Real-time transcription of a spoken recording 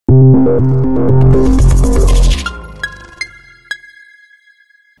I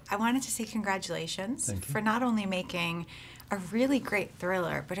wanted to say congratulations for not only making a really great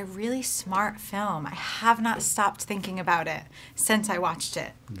thriller, but a really smart film. I have not stopped thinking about it since I watched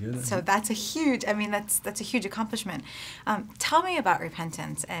it. Good. So that's a huge, I mean, that's a huge accomplishment. Tell me about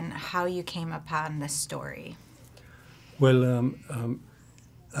Repentance and how you came upon this story. Well,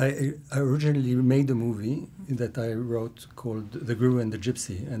 I originally made a movie that I wrote called The Guru and the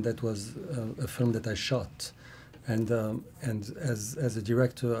Gypsy, and that was a film that I shot. And as a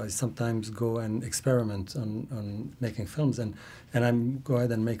director, I sometimes go and experiment on making films, and I go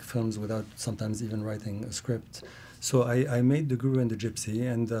ahead and make films without sometimes even writing a script. So I made The Guru and the Gypsy,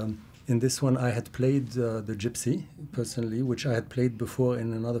 and in this one I had played the Gypsy personally, which I had played before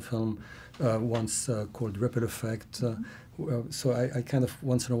in another film once called Ripple Effect. So I kind of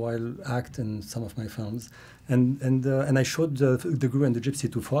once in a while act in some of my films, and I showed the Guru and the Gypsy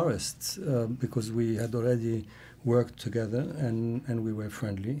to Forrest because we had already worked together and we were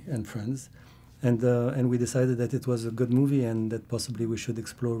friendly and friends, and we decided that it was a good movie and that possibly we should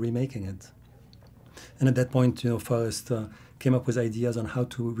explore remaking it. And at that point, Forrest came up with ideas on how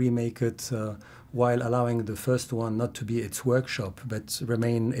to remake it while allowing the first one not to be its workshop but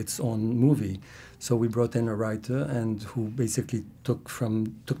remain its own movie. So we brought in a writer and who basically took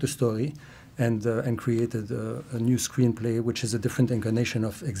the story and created a new screenplay, which is a different incarnation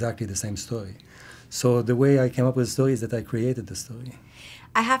of exactly the same story. So the way I came up with the story is that I created the story.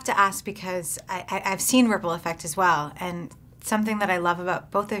 I have to ask because I've seen Ripple Effect as well, and something that I love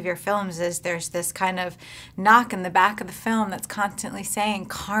about both of your films is there's this kind of knock in the back of the film that's constantly saying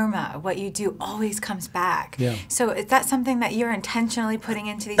karma, what you do always comes back. Yeah. So is that something that you're intentionally putting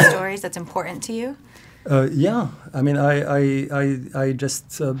into these stories that's important to you? Yeah, I mean, I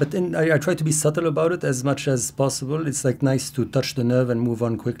just, but I try to be subtle about it as much as possible. It's like nice to touch the nerve and move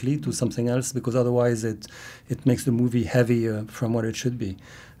on quickly to something else, because otherwise it makes the movie heavier from what it should be.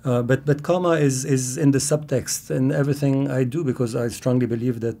 But karma is in the subtext in everything I do, because I strongly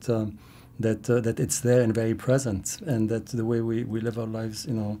believe that that it's there and very present, and that the way we live our lives,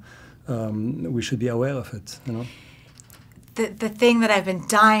 we should be aware of it, The thing that I've been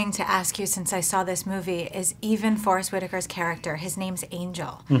dying to ask you since I saw this movie is even Forrest Whitaker's character, his name's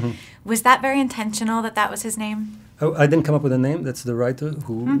Angel. Mm-hmm. Was that very intentional that was his name? Oh, I didn't come up with a name. That's the writer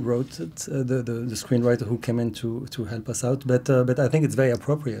who wrote it, the screenwriter who came in to help us out. But I think it's very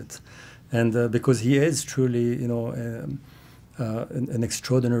appropriate, and because he is truly, an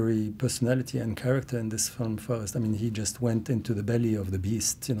extraordinary personality and character in this film. Forrest, I mean, he just went into the belly of the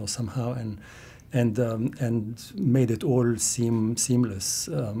beast, somehow, and made it all seem seamless.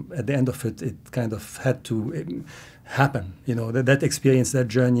 At the end of it, it kind of had to happen. That experience, that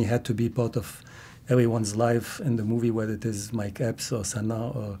journey had to be part of everyone's life in the movie, whether it is Mike Epps or Sana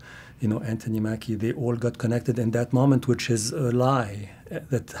or Anthony Mackie. They all got connected in that moment, which is a lie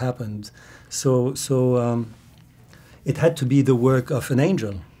that happened. So it had to be the work of an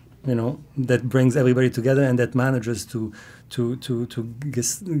angel, that brings everybody together and that manages to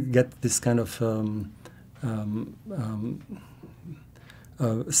get this kind of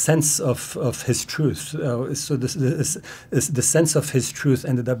sense of his truth. So the sense of his truth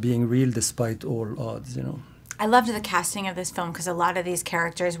ended up being real despite all odds, I loved the casting of this film because a lot of these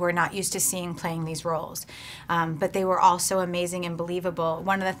characters we're not used to seeing playing these roles, but they were all so amazing and believable.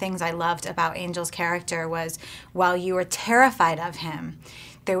 One of the things I loved about Angel's character was while you were terrified of him,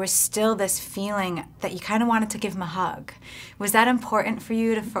 there was still this feeling that you kind of wanted to give him a hug. Was that important for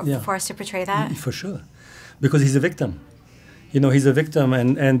you for us to portray that? For sure, because he's a victim. He's a victim,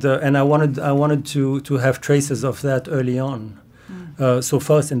 and I wanted to have traces of that early on. So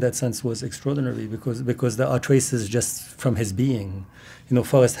Forrest, in that sense, was extraordinary because there are traces just from his being.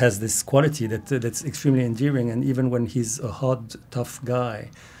 Forrest has this quality that's extremely endearing, and even when he's a hard, tough guy,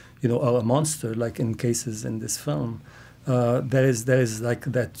 or a monster, like in cases in this film, there is like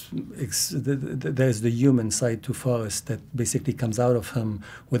that. There's the human side to Forrest that basically comes out of him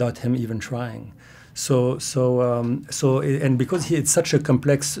without him even trying. And because it's such a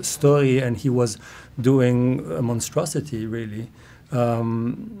complex story, and he was doing a monstrosity, really.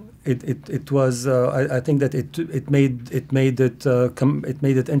 It was. I think that it made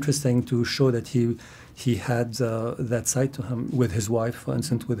it interesting to show that he had that side to him with his wife, for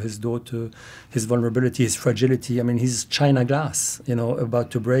instance, with his daughter, his vulnerability, his fragility. I mean, he's china glass,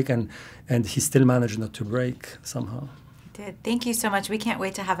 about to break, and he still managed not to break somehow. Did. Thank you so much. We can't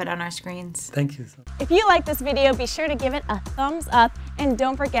wait to have it on our screens. Thank you. If you like this video, be sure to give it a thumbs up, and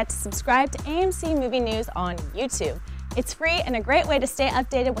don't forget to subscribe to AMC Movie News on YouTube. It's free and a great way to stay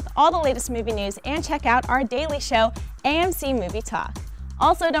updated with all the latest movie news and check out our daily show, AMC Movie Talk.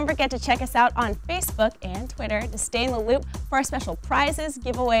 Also, don't forget to check us out on Facebook and Twitter to stay in the loop for our special prizes,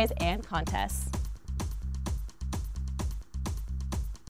 giveaways, and contests.